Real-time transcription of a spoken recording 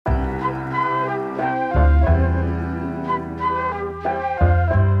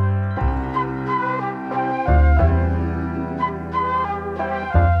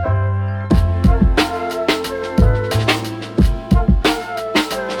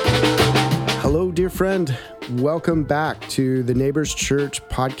dear friend. Welcome back to the Neighbors Church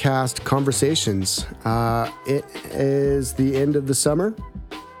podcast conversations. It is the end of the summer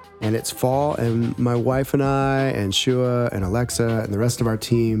and it's fall, and my wife and I and Shua and Alexa and the rest of our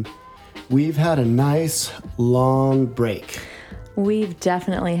team, we've had a nice long break. We've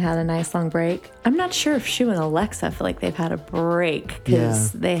definitely had a nice long break. I'm not sure if Shua and Alexa feel like they've had a break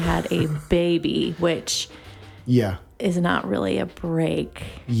because they had a baby, which is not really a break.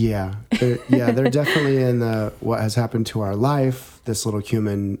 They're definitely in the what has happened to our life, this little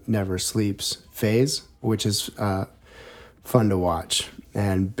human never sleeps phase, which is fun to watch.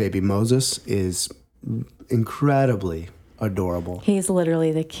 And baby Moses is incredibly adorable. He's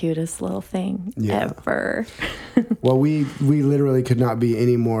literally the cutest little thing ever. Well, we literally could not be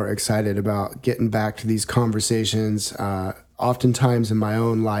any more excited about getting back to these conversations. Oftentimes in my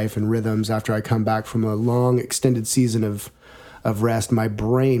own life and rhythms, after I come back from a long extended season of rest, my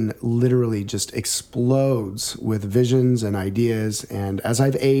brain literally just explodes with visions and ideas. And as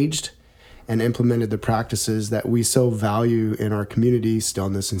I've aged and implemented the practices that we so value in our community,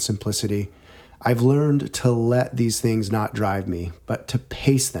 stillness and simplicity, I've learned to let these things not drive me, but to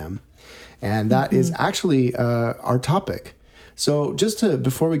pace them. And that is actually our topic. So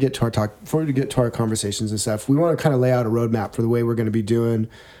before we get to our conversations and stuff, we want to kind of lay out a roadmap for the way we're going to be doing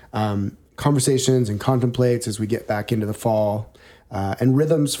conversations and contemplates as we get back into the fall, and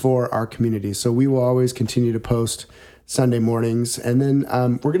rhythms for our community. So we will always continue to post Sunday mornings, and then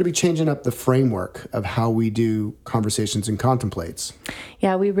we're going to be changing up the framework of how we do conversations and contemplates.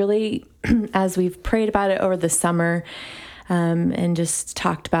 Yeah, we really, as we've prayed about it over the summer, and just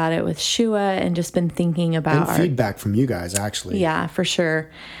talked about it with Shua and just been thinking about and feedback from you guys, actually. Yeah, for sure.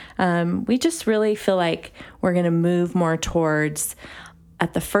 We just really feel like we're going to move more towards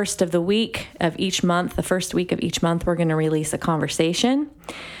at the first of the week of each month, the first week of each month, we're going to release a conversation,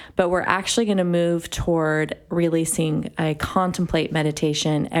 but we're actually going to move toward releasing a contemplate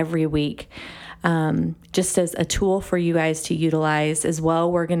meditation every week. Just as a tool for you guys to utilize as well.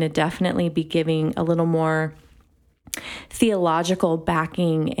 We're going to definitely be giving a little more theological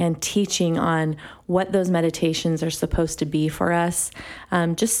backing and teaching on what those meditations are supposed to be for us.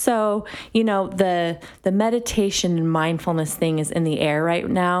 Just so, the meditation and mindfulness thing is in the air right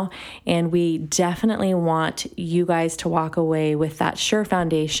now. And we definitely want you guys to walk away with that sure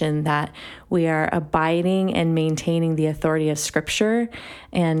foundation that we are abiding and maintaining the authority of Scripture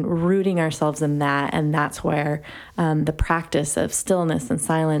and rooting ourselves in that. And that's where the practice of stillness and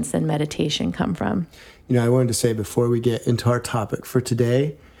silence and meditation come from. I wanted to say before we get into our topic for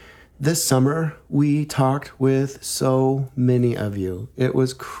today, this summer we talked with so many of you. It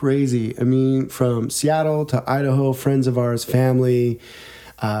was crazy. I mean, from Seattle to Idaho, friends of ours, family,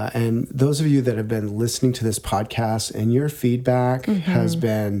 and those of you that have been listening to this podcast, and your feedback has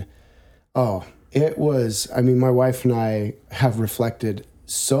been, my wife and I have reflected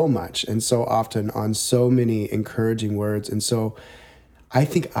so much and so often on so many encouraging words. And so I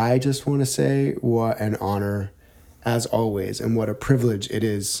think I just want to say what an honor, as always, and what a privilege it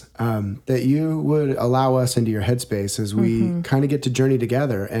is that you would allow us into your headspace as we kind of get to journey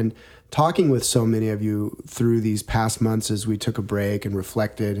together. And talking with so many of you through these past months as we took a break and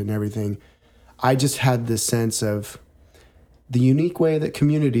reflected and everything, I just had this sense of the unique way that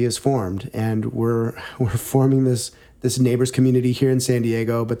community is formed. And we're forming this neighbors community here in San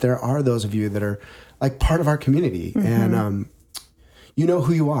Diego, but there are those of you that are like part of our community. And you know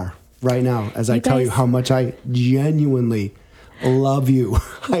who you are right now as I tell you how much I genuinely love you.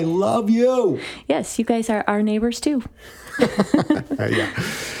 I love you. Yes, you guys are our neighbors too.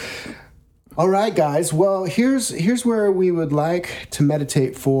 All right, guys. Well, here's where we would like to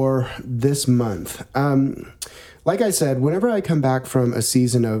meditate for this month. Like I said, whenever I come back from a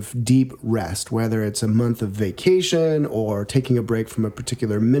season of deep rest, whether it's a month of vacation or taking a break from a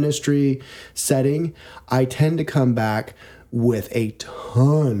particular ministry setting, I tend to come back with a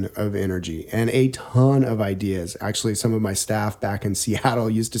ton of energy and a ton of ideas. Actually, some of my staff back in Seattle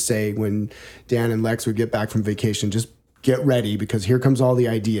used to say when Dan and Lex would get back from vacation, just get ready because here comes all the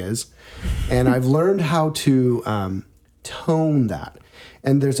ideas. And I've learned how to tone that.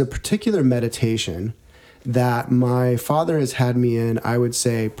 And there's a particular meditation that my father has had me in, I would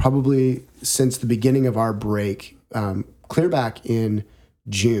say, probably since the beginning of our break, clear back in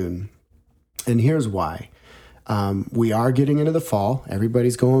June. And here's why. We are getting into the fall.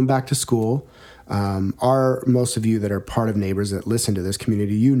 Everybody's going back to school. Most of you that are part of Neighbors that listen to this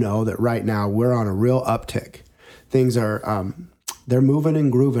community, you know that right now we're on a real uptick. Things are, they're moving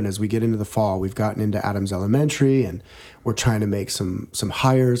and grooving as we get into the fall. We've gotten into Adams Elementary and we're trying to make some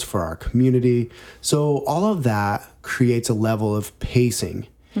hires for our community. So all of that creates a level of pacing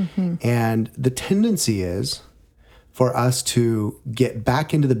And the tendency is for us to get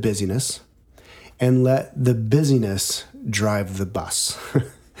back into the busyness and let the busyness drive the bus.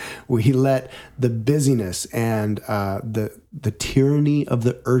 We let the busyness and the tyranny of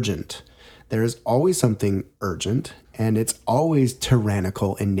the urgent. There is always something urgent, and it's always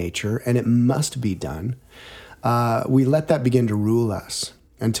tyrannical in nature, and it must be done. We let that begin to rule us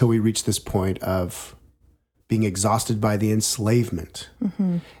until we reach this point of being exhausted by the enslavement.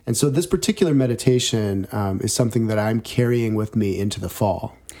 And so this particular meditation is something that I'm carrying with me into the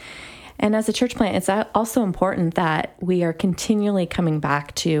fall. And as a church plant, it's also important that we are continually coming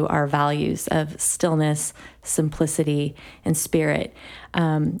back to our values of stillness, simplicity, and spirit.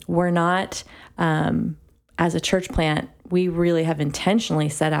 We're not, as a church plant, we really have intentionally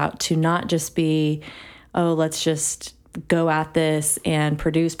set out to not just be, oh, let's just go at this and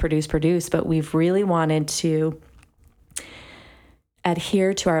produce, but we've really wanted to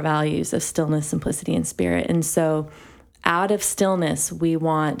adhere to our values of stillness, simplicity, and spirit. And so out of stillness, we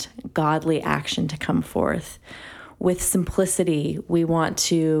want godly action to come forth. With simplicity, we want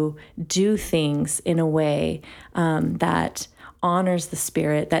to do things in a way that honors the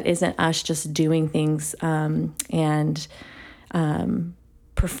Spirit, that isn't us just doing things and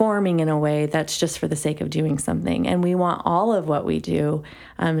performing in a way that's just for the sake of doing something. And we want all of what we do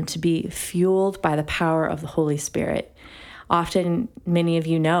to be fueled by the power of the Holy Spirit. Often, many of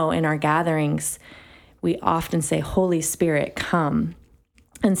you know, in our gatherings, we often say, Holy Spirit, come.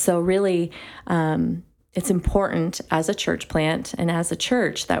 And so really, it's important as a church plant and as a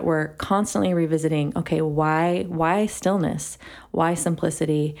church that we're constantly revisiting, okay, why stillness? Why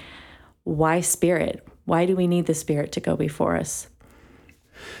simplicity? Why Spirit? Why do we need the Spirit to go before us?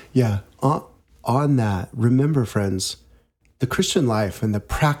 Yeah. On that, remember, friends, the Christian life and the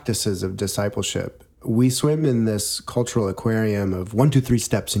practices of discipleship, we swim in this cultural aquarium of 1, 2, 3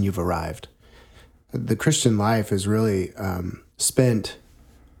 steps and you've arrived. The Christian life is really spent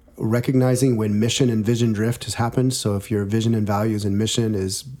recognizing when mission and vision drift has happened. So if your vision and values and mission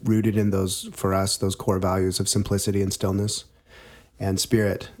is rooted in those, for us, those core values of simplicity and stillness and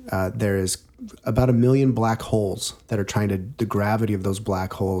spirit, there is about 1 million black holes that are the gravity of those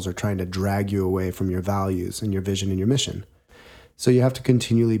black holes are trying to drag you away from your values and your vision and your mission. So you have to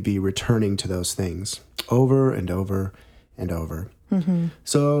continually be returning to those things over and over and over.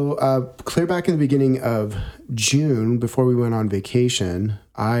 So clear back in the beginning of June, before we went on vacation,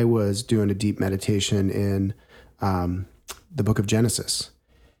 I was doing a deep meditation in the book of Genesis.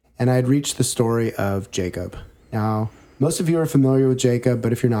 And I had reached the story of Jacob. Now, most of you are familiar with Jacob,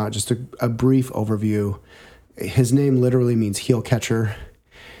 but if you're not, just a brief overview. His name literally means heel catcher.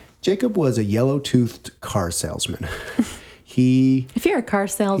 Jacob was a yellow-toothed car salesman. If you're a car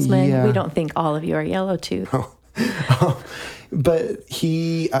salesman, Yeah. we don't think all of you are yellow-toothed. But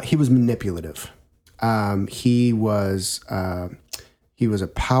he was manipulative. He was a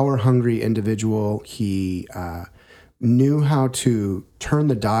power-hungry individual. He knew how to turn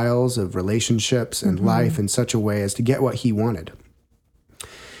the dials of relationships and life in such a way as to get what he wanted.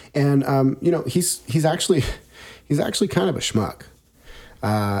 And he's actually kind of a schmuck.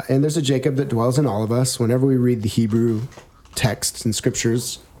 And there's a Jacob that dwells in all of us. Whenever we read the Hebrew texts and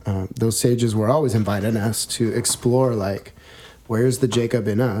scriptures, those sages were always inviting us to explore, like, where's the Jacob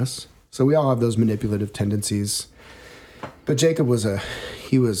in us? So we all have those manipulative tendencies. But Jacob was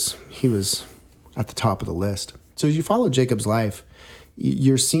he was at the top of the list. So as you follow Jacob's life,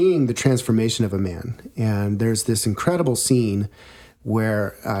 you're seeing the transformation of a man. And there's this incredible scene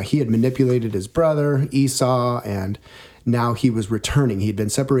where he had manipulated his brother, Esau, and now he was returning. He'd been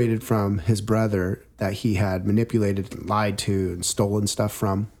separated from his brother that he had manipulated and lied to and stolen stuff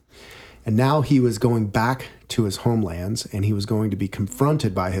from. And now he was going back to his homelands, and he was going to be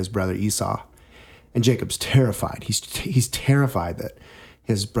confronted by his brother Esau. And Jacob's terrified. He's terrified that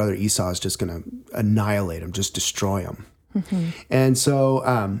his brother Esau is just going to annihilate him, just destroy him. And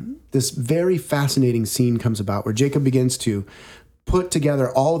so this very fascinating scene comes about where Jacob begins to put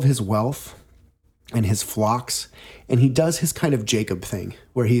together all of his wealth and his flocks, and he does his kind of Jacob thing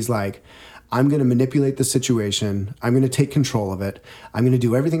where he's like, I'm going to manipulate the situation. I'm going to take control of it. I'm going to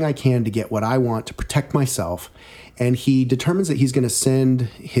do everything I can to get what I want to protect myself. And he determines that he's going to send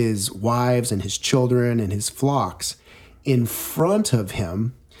his wives and his children and his flocks in front of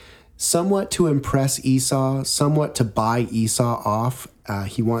him, somewhat to impress Esau, somewhat to buy Esau off.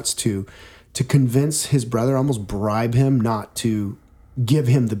 He wants to convince his brother, almost bribe him not to give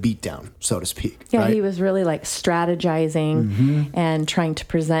him the beatdown, so to speak. Yeah, right? He was really like strategizing and trying to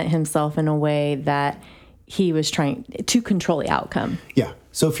present himself in a way that he was trying to control the outcome. Yeah.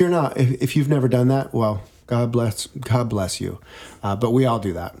 So if you've never done that, well, God bless you. But we all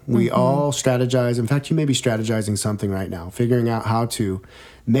do that. We all strategize. In fact, you may be strategizing something right now, figuring out how to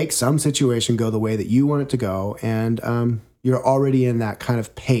make some situation go the way that you want it to go. And you're already in that kind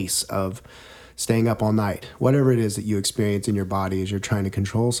of pace of staying up all night, whatever it is that you experience in your body as you're trying to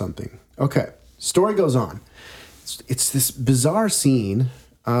control something. Okay, story goes on. It's this bizarre scene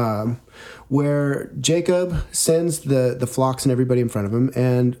where Jacob sends the flocks and everybody in front of him,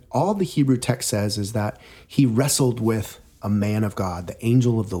 and all the Hebrew text says is that he wrestled with a man of God, the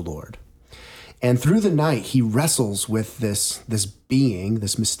angel of the Lord. And through the night, he wrestles with this being,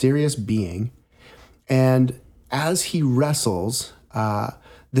 this mysterious being. And as he wrestles,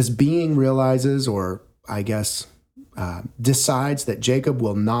 this being realizes, or I guess decides that Jacob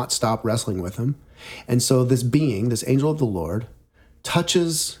will not stop wrestling with him. And so this being, this angel of the Lord,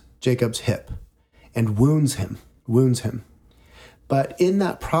 touches Jacob's hip and wounds him. But in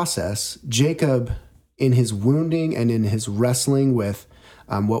that process, Jacob, in his wounding and in his wrestling with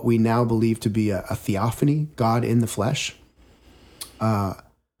what we now believe to be a theophany, God in the flesh,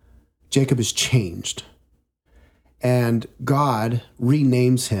 Jacob is changed. And God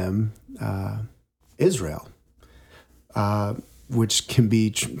renames him Israel, which can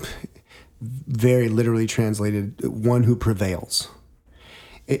be very literally translated, one who prevails.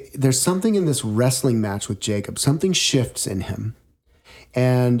 There's something in this wrestling match with Jacob. Something shifts in him.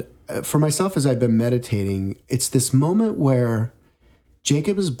 And for myself, as I've been meditating, it's this moment where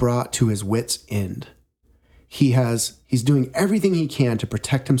Jacob is brought to his wit's end. He's doing everything he can to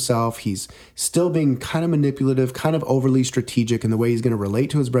protect himself. He's still being kind of manipulative, kind of overly strategic in the way he's going to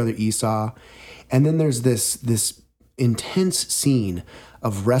relate to his brother Esau. And then there's this intense scene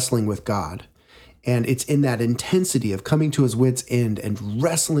of wrestling with God. And it's in that intensity of coming to his wit's end and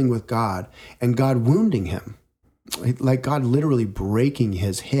wrestling with God and God wounding him, like God literally breaking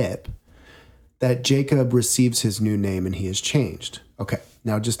his hip, that Jacob receives his new name and he is changed. Okay,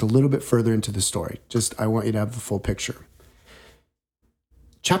 now just a little bit further into the story. I want you to have the full picture.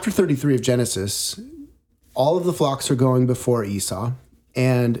 Chapter 33 of Genesis, all of the flocks are going before Esau,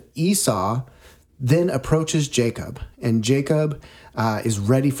 and Esau then approaches Jacob, and Jacob is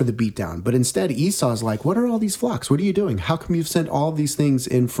ready for the beatdown. But instead, Esau's like, what are all these flocks? What are you doing? How come you've sent all these things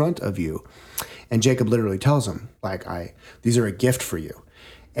in front of you? And Jacob literally tells him, these are a gift for you.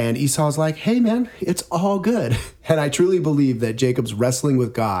 And Esau's like, hey, man, it's all good. And I truly believe that Jacob's wrestling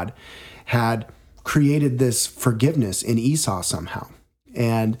with God had created this forgiveness in Esau somehow.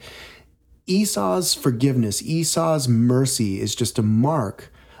 And Esau's forgiveness, Esau's mercy is just a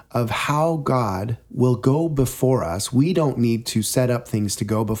mark of how God will go before us. We don't need to set up things to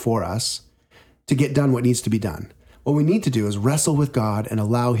go before us to get done what needs to be done. What we need to do is wrestle with God and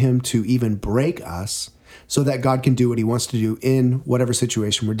allow him to even break us so that God can do what he wants to do in whatever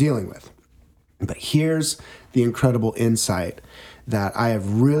situation we're dealing with. But here's the incredible insight that I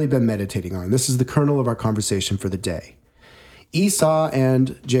have really been meditating on. This is the kernel of our conversation for the day. Esau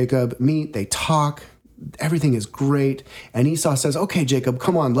and Jacob meet, they talk, everything is great. And Esau says, okay, Jacob,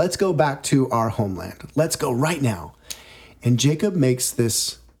 come on, let's go back to our homeland. Let's go right now. And Jacob makes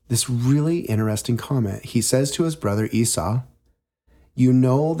this really interesting comment. He says to his brother Esau, you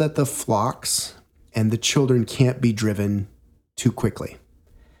know that the flocks and the children can't be driven too quickly.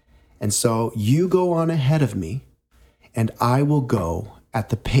 And so you go on ahead of me, and I will go at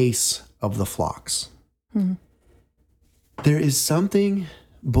the pace of the flocks. Mm-hmm. There is something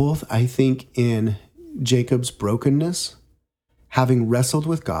both, I think, in Jacob's brokenness, having wrestled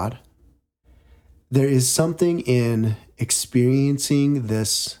with God. There is something in experiencing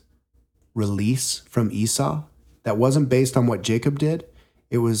this release from Esau that wasn't based on what Jacob did.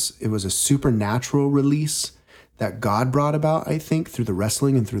 It was a supernatural release that God brought about, I think, through the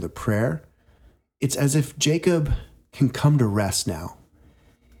wrestling and through the prayer. It's as if Jacob can come to rest now,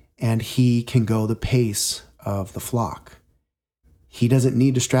 and he can go the pace of the flock. He doesn't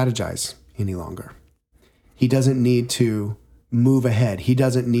need to strategize any longer. He doesn't need to move ahead. He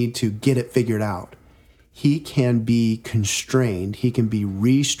doesn't need to get it figured out. He can be constrained. He can be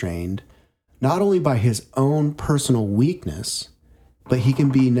restrained, not only by his own personal weakness, but he can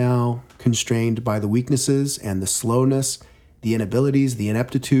be now constrained by the weaknesses and the slowness, the inabilities, the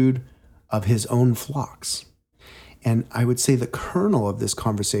ineptitude of his own flocks. And I would say the kernel of this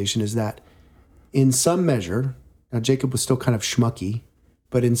conversation is that in some measure, now Jacob was still kind of schmucky,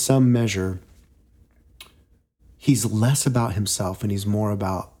 but in some measure, he's less about himself and he's more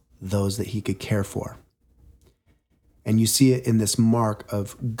about those that he could care for. And you see it in this mark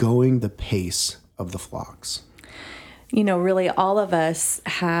of going the pace of the flocks. You know, really all of us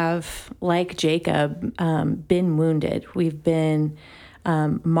have, like Jacob, been wounded. We've been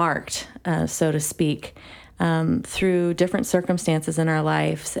marked, so to speak. through different circumstances in our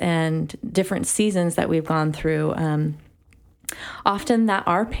lives and different seasons that we've gone through, often that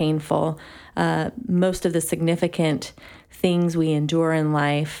are painful. Most of the significant things we endure in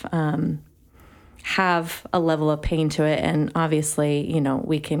life have a level of pain to it. And obviously,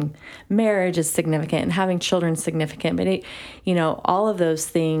 marriage is significant and having children is significant, but all of those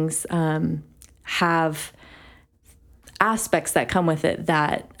things have aspects that come with it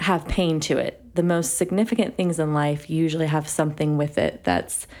that have pain to it. The most significant things in life usually have something with it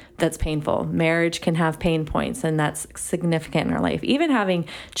that's painful. Marriage can have pain points, and that's significant in our life. Even having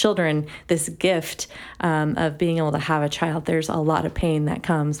children, this gift of being able to have a child, there's a lot of pain that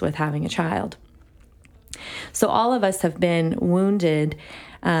comes with having a child. So all of us have been wounded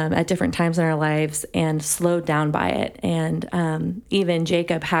at different times in our lives and slowed down by it. And even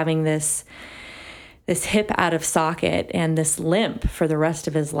Jacob having this hip out of socket and this limp for the rest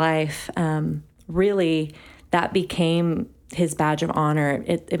of his life, really that became his badge of honor.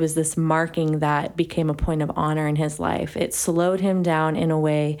 It was this marking that became a point of honor in his life. It slowed him down in a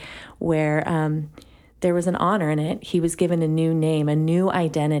way where there was an honor in it. He was given a new name, a new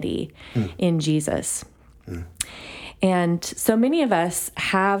identity in Jesus. And so many of us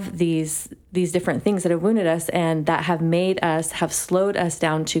have these different things that have wounded us and that have slowed us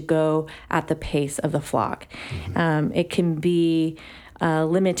down to go at the pace of the flock. It can be a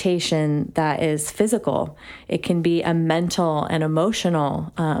limitation that is physical. It can be a mental and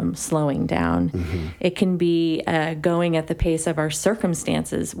emotional slowing down. It can be going at the pace of our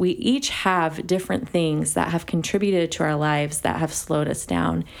circumstances. We each have different things that have contributed to our lives that have slowed us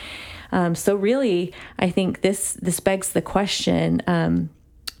down. So really, I think this begs the question,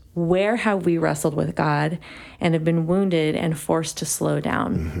 where have we wrestled with God and have been wounded and forced to slow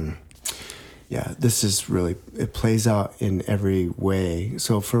down? Yeah, this is really, it plays out in every way.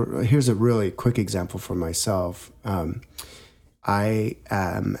 So here's a really quick example for myself. I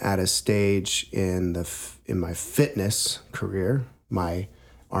am at a stage in my fitness career, my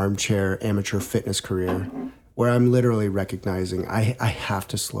armchair amateur fitness career, where I'm literally recognizing I have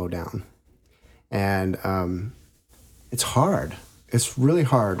to slow down. And it's hard. It's really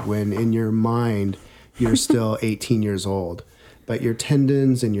hard when in your mind you're still 18 years old, but your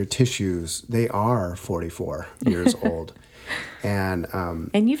tendons and your tissues, they are 44 years old. And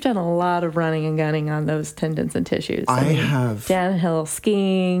you've done a lot of running and gunning on those tendons and tissues. I have. Downhill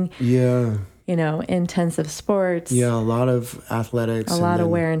skiing. Yeah. Intensive sports. Yeah, a lot of athletics. A lot of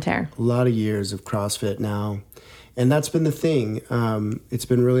wear and tear. A lot of years of CrossFit now. And that's been the thing. It's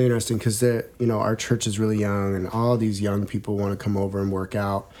been really interesting because our church is really young and all these young people want to come over and work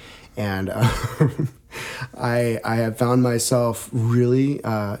out. And I have found myself really,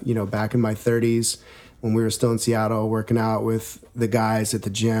 back in my 30s when we were still in Seattle, working out with the guys at the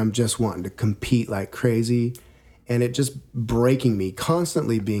gym, just wanting to compete like crazy. And it just breaking me,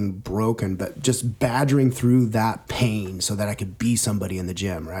 constantly being broken, but just badgering through that pain so that I could be somebody in the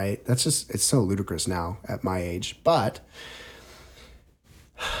gym, right? It's so ludicrous now at my age. But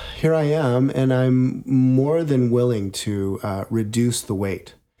here I am, and I'm more than willing to reduce the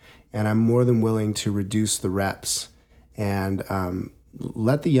weight. And I'm more than willing to reduce the reps and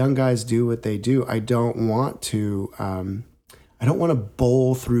let the young guys do what they do. I don't want to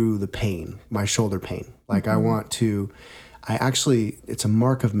bowl through the pain, my shoulder pain. Like it's a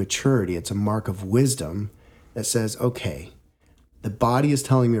mark of maturity. It's a mark of wisdom that says, okay, the body is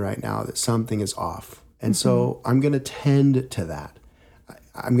telling me right now that something is off. And so I'm going to tend to that.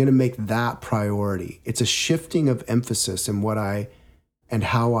 I'm going to make that priority. It's a shifting of emphasis in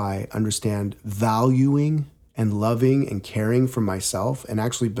how I understand valuing and loving and caring for myself and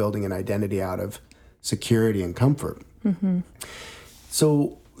actually building an identity out of security and comfort.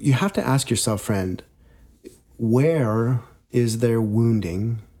 So you have to ask yourself, friend, where is there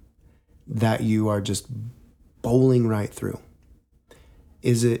wounding that you are just bowling right through?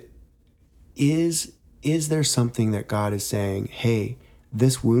 Is there something that God is saying, hey,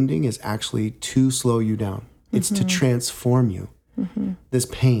 this wounding is actually to slow you down. It's to transform you. This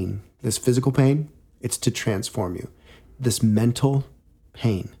pain, this physical pain, it's to transform you. This mental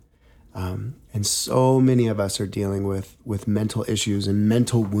pain. And so many of us are dealing with mental issues and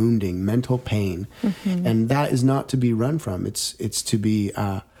mental wounding, mental pain, and that is not to be run from. It's to be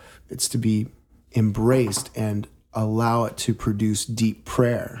embraced and allow it to produce deep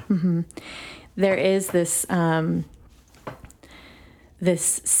prayer. There is this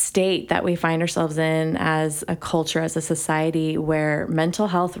this state that we find ourselves in as a culture, as a society, where mental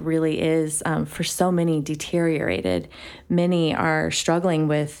health really is, for so many, deteriorated. Many are struggling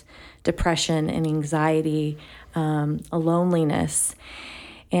with depression and anxiety, loneliness.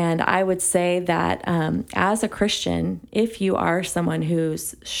 And I would say that as a Christian, if you are someone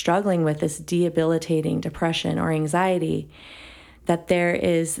who's struggling with this debilitating depression or anxiety, that there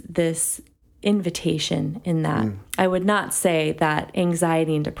is this invitation in that. I would not say that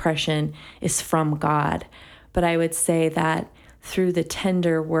anxiety and depression is from God, but I would say that through the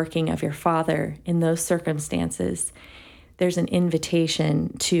tender working of your Father in those circumstances, there's an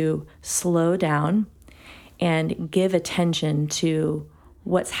invitation to slow down and give attention to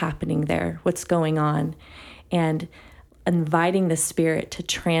what's happening there, what's going on, and inviting the Spirit to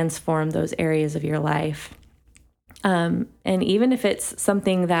transform those areas of your life. And even if it's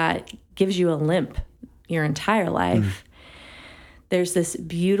something that gives you a limp your entire life, there's this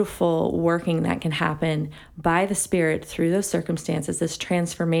beautiful working that can happen by the Spirit through those circumstances, this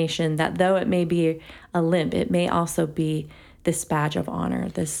transformation that though it may be a limp, it may also be this badge of honor,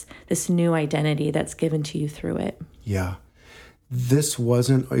 this new identity that's given to you through it. Yeah. This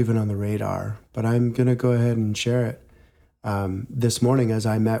wasn't even on the radar, but I'm going to go ahead and share it. This morning, as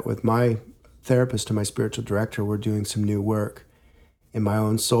I met with my therapist and my spiritual director, we're doing some new work in my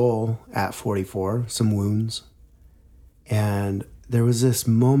own soul at 44, some wounds. And there was this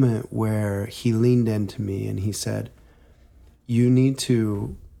moment where he leaned into me and he said, you need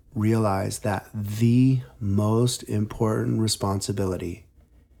to realize that the most important responsibility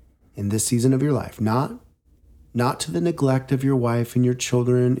in this season of your life, not to the neglect of your wife and your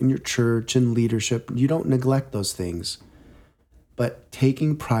children and your church and leadership. You don't neglect those things, but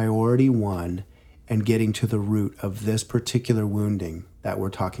taking priority one and getting to the root of this particular wounding that we're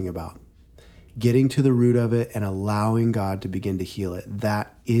talking about, getting to the root of it and allowing God to begin to heal it.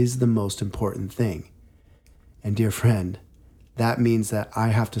 That is the most important thing. And dear friend, that means that I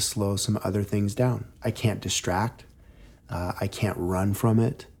have to slow some other things down. I can't distract. I can't run from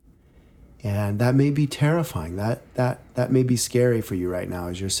it. And that may be terrifying. That may be scary for you right now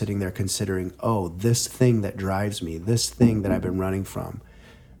as you're sitting there considering, oh, this thing that drives me, this thing that I've been running from,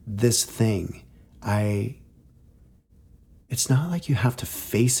 this thing, it's not like you have to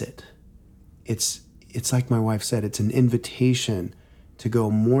face it. It's like my wife said, it's an invitation to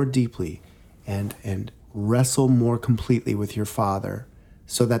go more deeply and wrestle more completely with your Father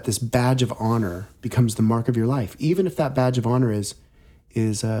so that this badge of honor becomes the mark of your life, even if that badge of honor is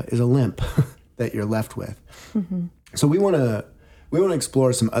a limp that you're left with. Mm-hmm. So we want to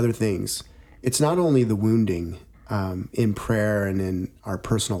explore some other things. It's not only the wounding in prayer and in our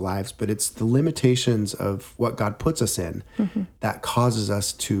personal lives, but it's the limitations of what God puts us in that causes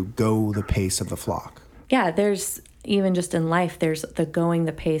us to go the pace of the flock. Yeah, there's even just in life, there's the going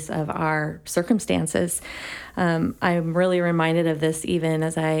the pace of our circumstances. I'm really reminded of this even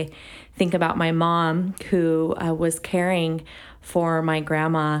as I think about my mom who was caring for my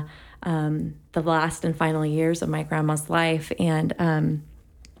grandma the last and final years of my grandma's life. And,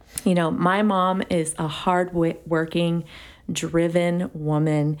 my mom is a hard-working, driven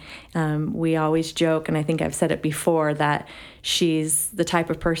woman. We always joke, and I think I've said it before, that she's the type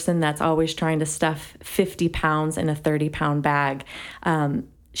of person that's always trying to stuff 50 pounds in a 30-pound bag.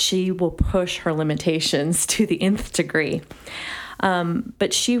 She will push her limitations to the nth degree.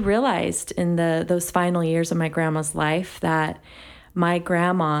 But she realized in those final years of my grandma's life that my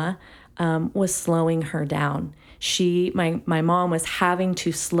grandma was slowing her down. My mom was having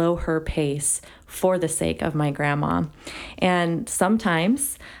to slow her pace for the sake of my grandma. And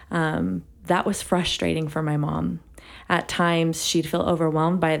sometimes that was frustrating for my mom. At times she'd feel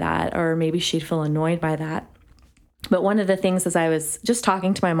overwhelmed by that, or maybe she'd feel annoyed by that. But one of the things as I was just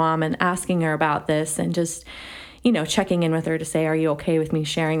talking to my mom and asking her about this and just, checking in with her to say, are you okay with me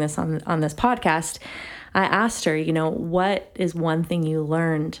sharing this on this podcast? I asked her, what is one thing you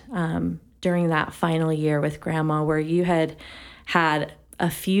learned during that final year with grandma where you had a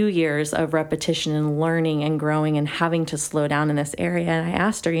few years of repetition and learning and growing and having to slow down in this area? And I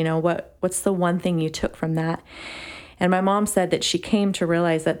asked her, what's the one thing you took from that? And my mom said that she came to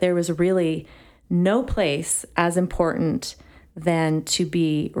realize that there was really no place as important than to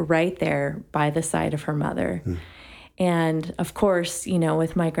be right there by the side of her mother. And of course,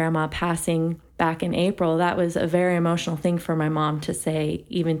 with my grandma passing back in April, that was a very emotional thing for my mom to say,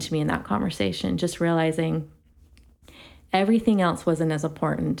 even to me in that conversation, just realizing everything else wasn't as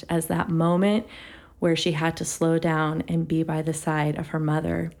important as that moment where she had to slow down and be by the side of her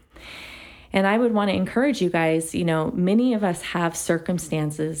mother. And I would want to encourage you guys, many of us have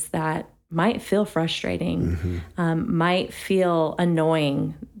circumstances that might feel frustrating, might feel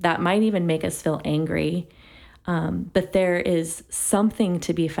annoying, that might even make us feel angry. But there is something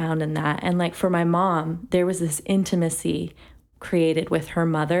to be found in that. And like for my mom, there was this intimacy created with her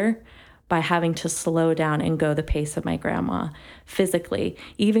mother by having to slow down and go the pace of my grandma physically,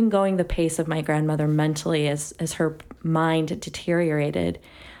 even going the pace of my grandmother mentally as her mind deteriorated.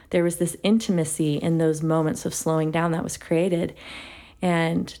 There was this intimacy in those moments of slowing down that was created.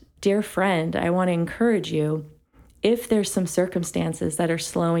 And dear friend, I want to encourage you, if there's some circumstances that are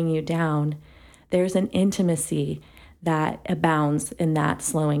slowing you down, there's an intimacy that abounds in that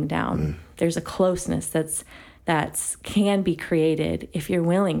slowing down. There's a closeness that's can be created if you're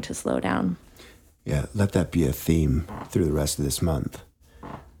willing to slow down. Yeah, let that be a theme through the rest of this month.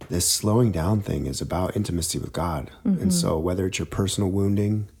 This slowing down thing is about intimacy with God. And so whether it's your personal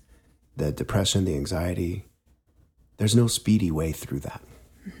wounding, the depression, the anxiety, there's no speedy way through that.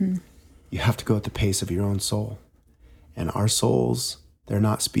 You have to go at the pace of your own soul. And our souls, they're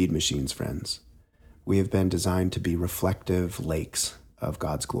not speed machines, friends. We have been designed to be reflective lakes of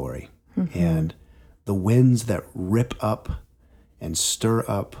God's glory. And the winds that rip up and stir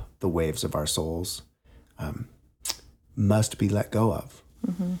up the waves of our souls must be let go of.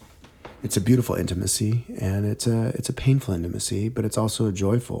 It's a beautiful intimacy, and it's a painful intimacy, but it's also a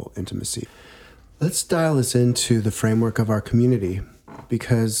joyful intimacy. Let's dial this into the framework of our community,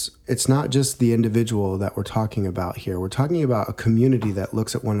 because it's not just the individual that we're talking about here. We're talking about a community that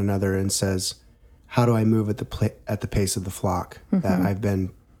looks at one another and says, how do I move at the pace of the flock that I've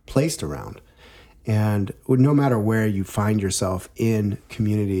been placed around? And no matter where you find yourself in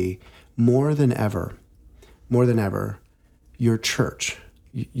community, more than ever, your church,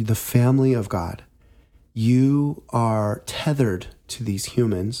 the family of God, you are tethered to these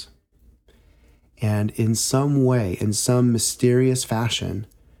humans. And in some way, in some mysterious fashion,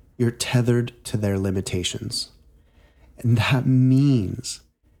 you're tethered to their limitations. And that means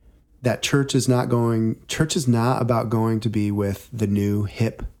that church is not about going to be with the new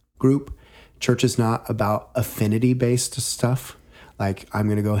hip group. Church is not about affinity-based stuff. Like, I'm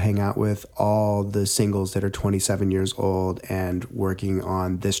going to go hang out with all the singles that are 27 years old and working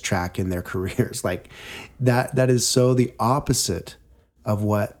on this track in their careers. Like, that is so the opposite of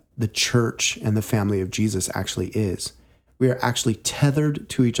what the church and the family of Jesus actually is. We are actually tethered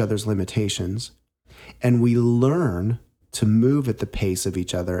to each other's limitations, and we learn to move at the pace of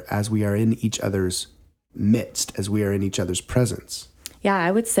each other as we are in each other's midst, as we are in each other's presence. Yeah,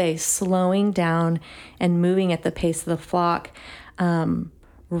 I would say slowing down and moving at the pace of the flock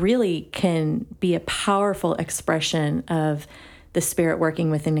really can be a powerful expression of the Spirit working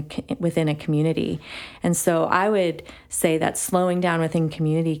within a community. And so I would say that slowing down within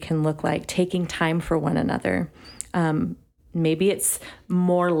community can look like taking time for one another. Maybe it's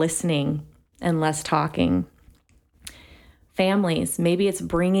more listening and less talking. Families, maybe it's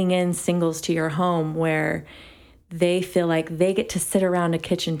bringing in singles to your home where they feel like they get to sit around a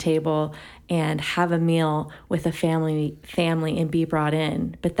kitchen table and have a meal with a family and be brought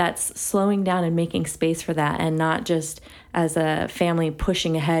in. But that's slowing down and making space for that, and not just as a family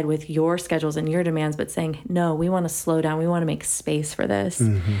pushing ahead with your schedules and your demands, but saying, no, we want to slow down. We want to make space for this.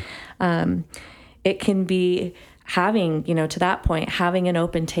 It can be having, to that point, having an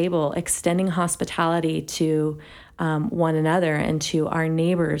open table, extending hospitality to one another and to our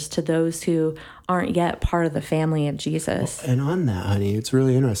neighbors, to those who aren't yet part of the family of Jesus. Well, and on that, honey, it's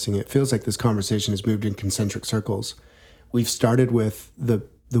really interesting. It feels like this conversation has moved in concentric circles. We've started with the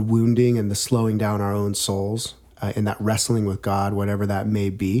wounding and the slowing down our own souls in that wrestling with God, whatever that may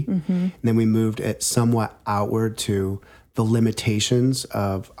be. And then we moved it somewhat outward to the limitations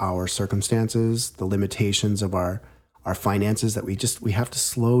of our circumstances, the limitations of our finances, that we have to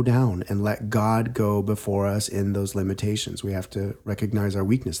slow down and let God go before us in those limitations. We have to recognize our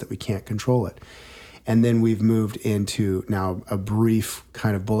weakness, that we can't control it. And then we've moved into now a brief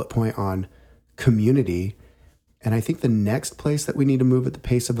kind of bullet point on community. And I think the next place that we need to move at the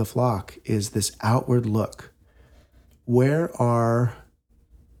pace of the flock is this outward look. Where are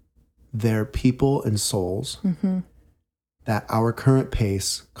there people and souls that our current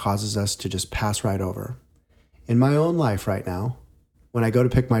pace causes us to just pass right over? In my own life right now, when I go to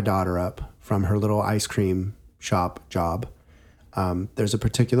pick my daughter up from her little ice cream shop job, there's a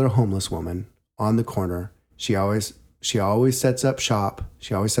particular homeless woman on the corner. She always sets up shop.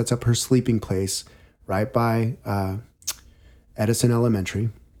 She always sets up her sleeping place right by Edison Elementary,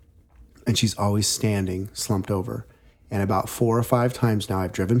 and she's always standing slumped over. And about 4 or 5 times now,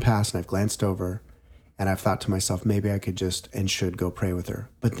 I've driven past and I've glanced over, and I've thought to myself, maybe I could just and should go pray with her.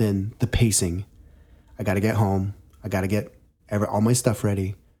 But then the pacing. I got to get home. I got to get all my stuff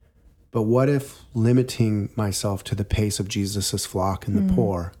ready. But what if limiting myself to the pace of Jesus's flock and the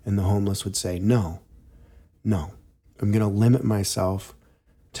poor and the homeless would say, no, I'm going to limit myself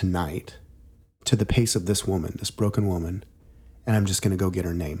tonight to the pace of this woman, this broken woman, and I'm just going to go get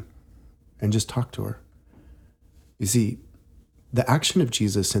her name. and just talk to her. You see, the action of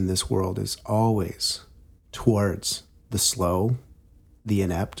Jesus in this world is always towards the slow, the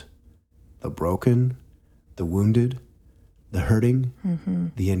inept, the broken, the wounded, the hurting,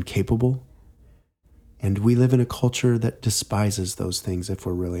 the incapable. And we live in a culture that despises those things if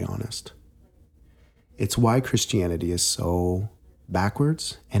we're really honest. It's why Christianity is so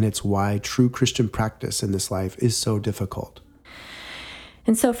backwards, and it's why true Christian practice in this life is so difficult.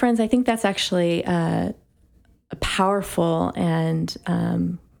 And so, friends, I think that's actually a powerful and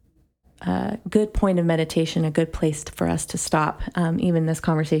a good point of meditation, a good place for us to stop even this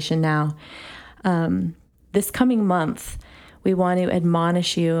conversation now. This coming month, we want to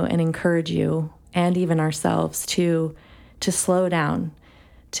admonish you and encourage you and even ourselves to slow down,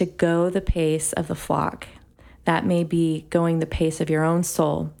 to go the pace of the flock. That may be going the pace of your own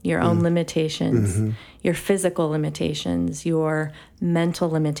soul, your own limitations, your physical limitations, your mental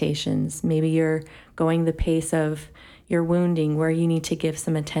limitations. Maybe you're going the pace of your wounding, where you need to give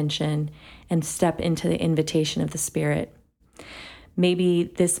some attention and step into the invitation of the Spirit. Maybe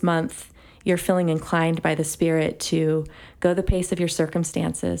this month you're feeling inclined by the Spirit to go the pace of your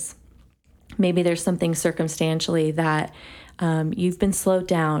circumstances. Maybe there's something circumstantially that you've been slowed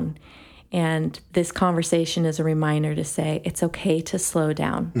down, and this conversation is a reminder to say it's okay to slow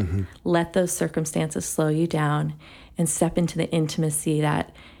down. Let those circumstances slow you down and step into the intimacy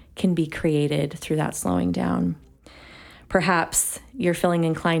that can be created through that slowing down. Perhaps you're feeling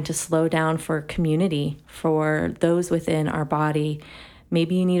inclined to slow down for community, for those within our body.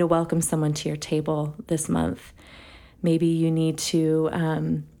 Maybe you need to welcome someone to your table this month. Maybe you need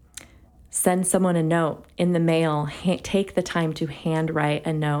to send someone a note in the mail. Take the time to handwrite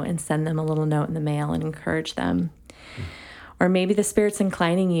a note and send them a little note in the mail and encourage them. Or maybe the Spirit's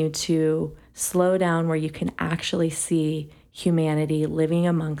inclining you to slow down where you can actually see humanity living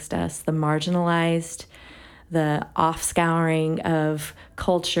amongst us, the marginalized, the off-scouring of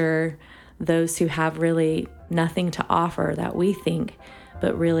culture, those who have really nothing to offer that we think,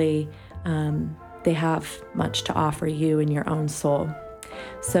 but really they have much to offer you in your own soul.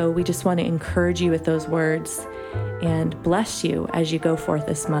 So we just want to encourage you with those words and bless you as you go forth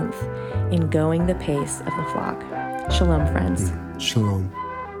this month in going the pace of the flock. Shalom, friends. Shalom.